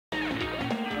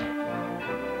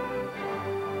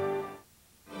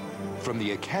From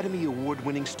the Academy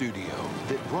Award-winning studio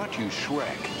that brought you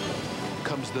Shrek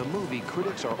comes the movie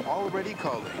critics are already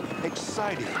calling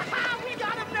exciting. We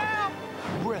got him now!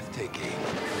 Breathtaking.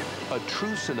 A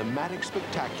true cinematic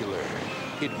spectacular.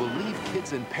 It will leave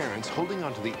kids and parents holding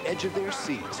onto the edge of their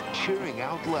seats, cheering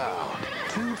out loud.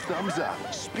 2 thumbs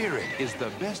up. Spirit is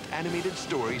the best animated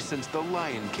story since The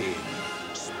Lion King.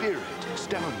 Spirit,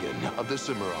 Stallion of the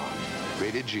Cimarron.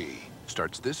 Rated G.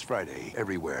 Starts this Friday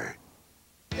everywhere.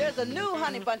 There's a new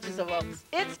Honey Bunches of Oats.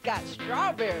 It's got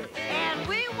strawberries. And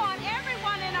we want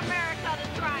everyone in America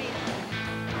to try it.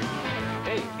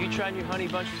 Hey, you tried your Honey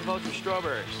Bunches of Oats with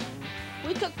strawberries?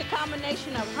 We took the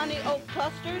combination of honey oat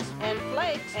clusters and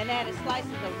flakes and added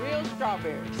slices of real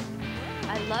strawberries.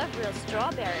 I love real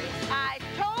strawberries. I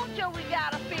told you we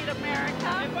gotta feed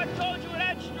America. If I told you it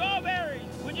had strawberries,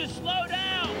 would you slow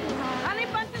down? Honey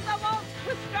Bunches of Oats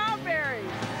with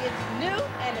strawberries. It's new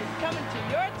and it's coming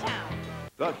to your town.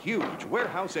 The huge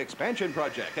warehouse expansion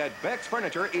project at Becks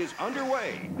Furniture is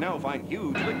underway. Now find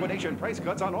huge liquidation price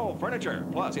cuts on all furniture.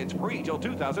 Plus, it's free till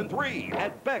 2003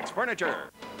 at Becks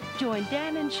Furniture. Join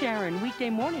Dan and Sharon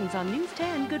weekday mornings on News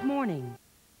 10 Good Morning.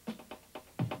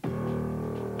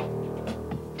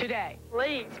 Today,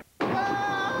 please.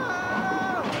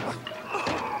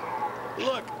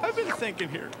 Look, I've been thinking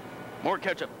here. More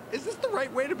ketchup. Is this the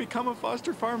right way to become a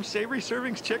Foster Farms Savory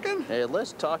Servings chicken? Hey,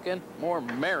 less talking, more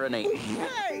marinate.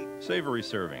 Hey! Savory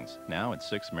Servings, now in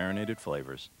 6 marinated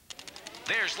flavors.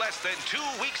 There's less than 2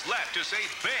 weeks left to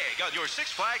save big on your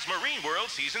Six Flags Marine World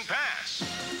Season Pass.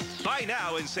 Buy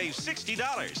now and save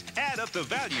 $60. Add up the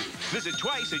value. Visit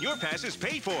twice and your pass is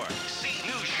paid for. See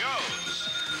new shows.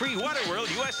 Free Waterworld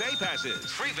USA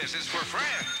passes. Free visits for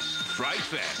friends. Fright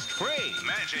Fest, free.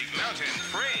 Magic Mountain,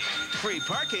 free. Free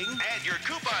parking and your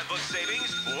coupon book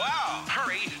savings. Wow!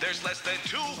 Hurry, there's less than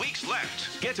 2 weeks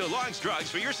left. Get to Long's Drugs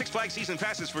for your Six Flags season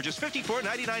passes for just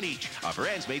 $54.99 each. Offer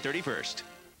ends May 31st.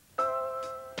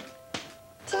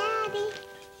 Daddy.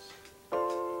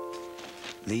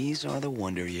 These are the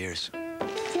wonder years.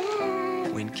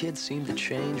 Dad. When kids seem to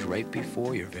change right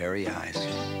before your very eyes.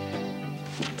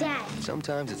 Dad.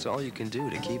 Sometimes it's all you can do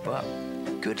to keep up.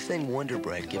 Good thing Wonder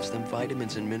Bread gives them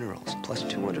vitamins and minerals, plus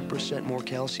 200% more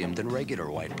calcium than regular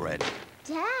white bread.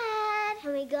 Dad,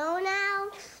 can we go now,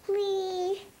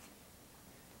 please?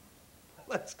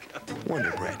 Let's go.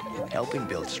 Wonder Bread, helping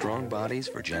build strong bodies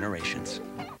for generations.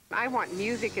 I want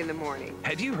music in the morning.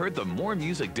 Have you heard the more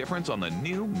music difference on the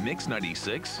new Mix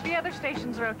 96? The other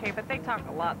stations are okay, but they talk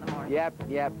a lot in the morning.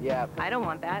 Yep. I don't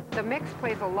want that. The Mix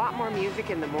plays a lot more music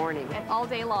in the morning. And all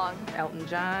day long. Elton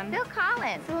John. Phil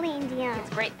Collins. Celine Dion. It's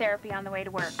great therapy on the way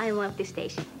to work. I love this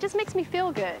station. Just makes me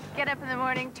feel good. Get up in the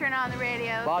morning, turn on the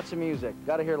radio. Lots of music.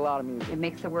 Gotta hear a lot of music. It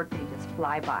makes the workday just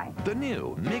fly by. The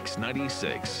new Mix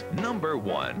 96,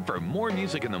 #1 for more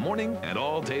music in the morning and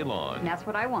all day long. And that's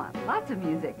what I want. Lots of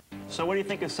music. So what do you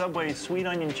think of Subway's sweet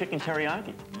onion chicken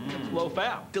teriyaki? Low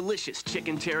fat. Delicious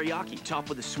chicken teriyaki topped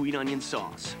with a sweet onion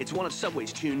sauce. It's one of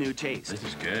Subway's 2 new tastes. This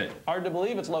is good. Hard to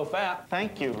believe it's low fat.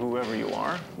 Thank you, whoever you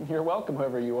are. You're welcome,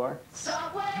 whoever you are.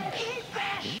 Subway, eat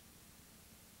fresh.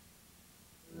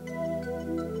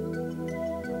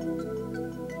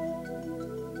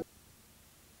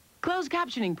 Closed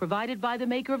captioning provided by the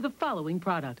maker of the following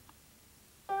product.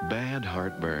 Bad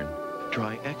heartburn.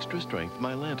 Try Extra Strength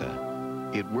Mylanta.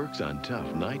 It works on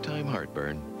tough nighttime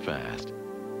heartburn fast.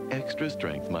 Extra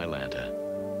Strength Mylanta.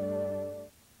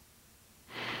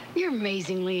 You're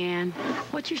amazing, Leanne.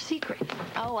 What's your secret?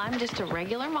 Oh, I'm just a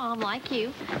regular mom like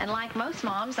you. And like most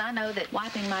moms, I know that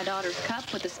wiping my daughter's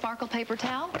cup with a sparkle paper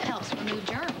towel helps remove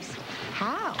germs.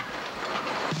 How?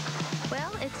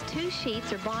 Well, its 2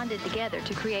 sheets are bonded together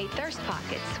to create thirst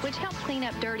pockets, which help clean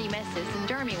up dirty messes and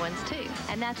germy ones, too.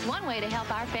 And that's one way to help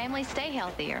our family stay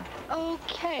healthier.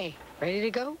 Okay. Ready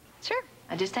to go? Sure.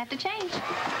 I just have to change.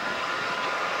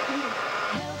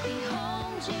 Healthy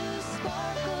homes use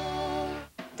sparkle.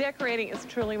 Decorating is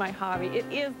truly my hobby. It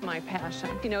is my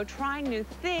passion. You know, trying new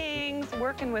things,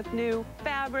 working with new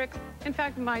fabrics. In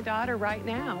fact, my daughter right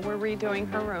now, we're redoing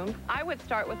her room. I would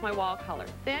start with my wall color.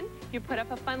 Then you put up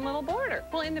a fun little border.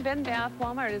 Well, in the Bed & Bath,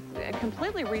 Walmart is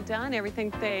completely redone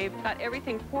everything. They've got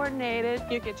everything coordinated.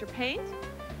 You get your paint,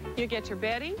 you get your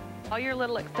bedding, all your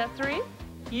little accessories.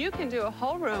 You can do a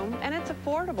whole room, and it's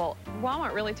affordable.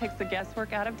 Walmart really takes the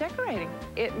guesswork out of decorating.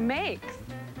 It makes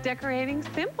decorating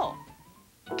simple.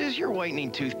 Does your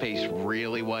whitening toothpaste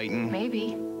really whiten?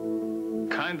 Maybe.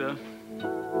 Kinda.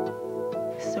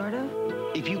 Sort of.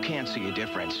 If you can't see a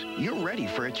difference, you're ready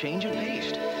for a change of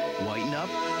paste. Whiten up,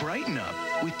 brighten up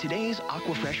with today's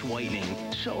Aquafresh Whitening.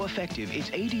 So effective, it's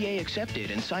ADA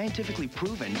accepted and scientifically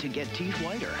proven to get teeth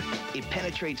whiter. It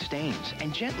penetrates stains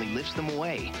and gently lifts them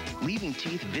away, leaving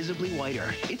teeth visibly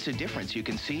whiter. It's a difference you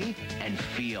can see and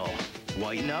feel.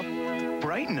 Whiten up,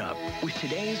 brighten up with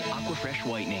today's Aquafresh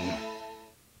Whitening.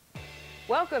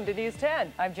 Welcome to News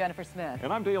 10. I'm Jennifer Smith.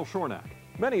 And I'm Dale Shornack.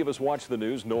 Many of us watch the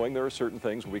news knowing there are certain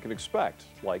things we can expect,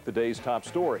 like the day's top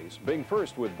stories, being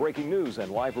first with breaking news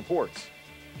and live reports.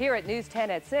 Here at News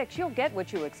 10 at 6, you'll get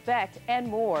what you expect and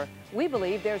more. We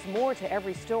believe there's more to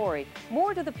every story,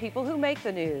 more to the people who make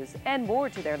the news, and more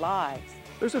to their lives.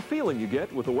 There's a feeling you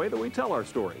get with the way that we tell our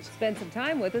stories. Spend some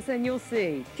time with us and you'll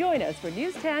see. Join us for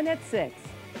News 10 at 6.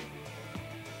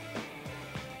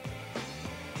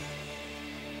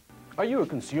 Are you a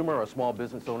consumer or a small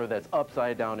business owner that's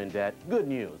upside down in debt? Good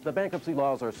news. The bankruptcy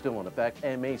laws are still in effect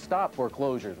and may stop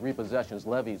foreclosures, repossessions,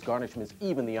 levies, garnishments,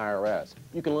 even the IRS.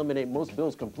 You can eliminate most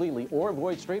bills completely or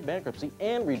avoid straight bankruptcy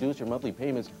and reduce your monthly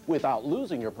payments without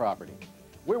losing your property.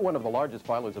 We're one of the largest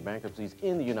filers of bankruptcies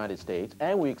in the United States,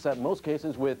 and we accept most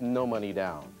cases with no money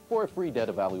down. For a free debt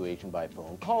evaluation by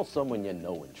phone, call someone you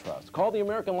know and trust. Call the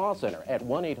American Law Center at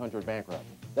 1-800-BANKRUPT.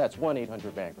 That's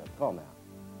 1-800-BANKRUPT. Call now.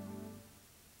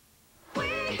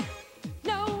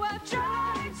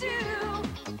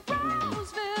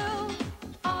 Roseville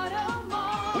Auto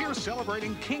Mall. We're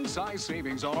celebrating king-size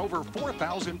savings on over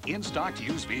 4,000 in-stock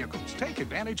used vehicles. Take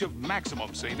advantage of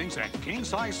maximum savings and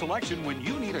king-size selection when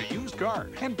you need a used car.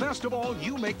 And best of all,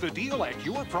 you make the deal at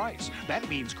your price. That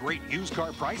means great used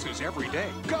car prices every day.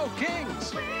 Go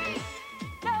Kings! We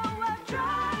know what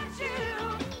drives you.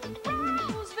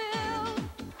 Roseville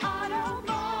Auto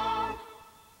Mall.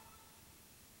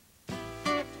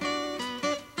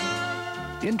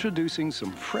 Introducing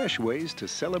some fresh ways to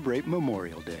celebrate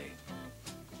Memorial Day.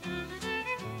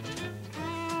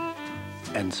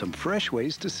 And some fresh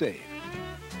ways to save.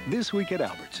 This week at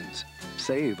Albertsons,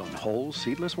 save on whole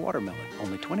seedless watermelon,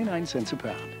 only 29 cents a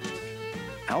pound.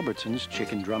 Albertsons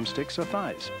chicken drumsticks or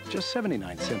thighs, just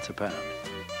 79 cents a pound.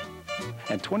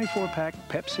 And 24-pack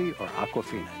Pepsi or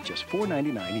Aquafina, just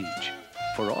 $4.99 each.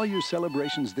 For all your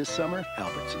celebrations this summer,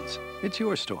 Albertsons. It's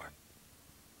your store.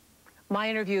 My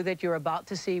interview that you're about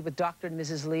to see with Dr. and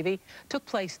Mrs. Levy took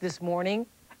place this morning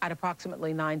at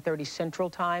approximately 9:30 Central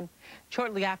Time.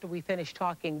 Shortly after we finished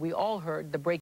talking, we all heard the breaking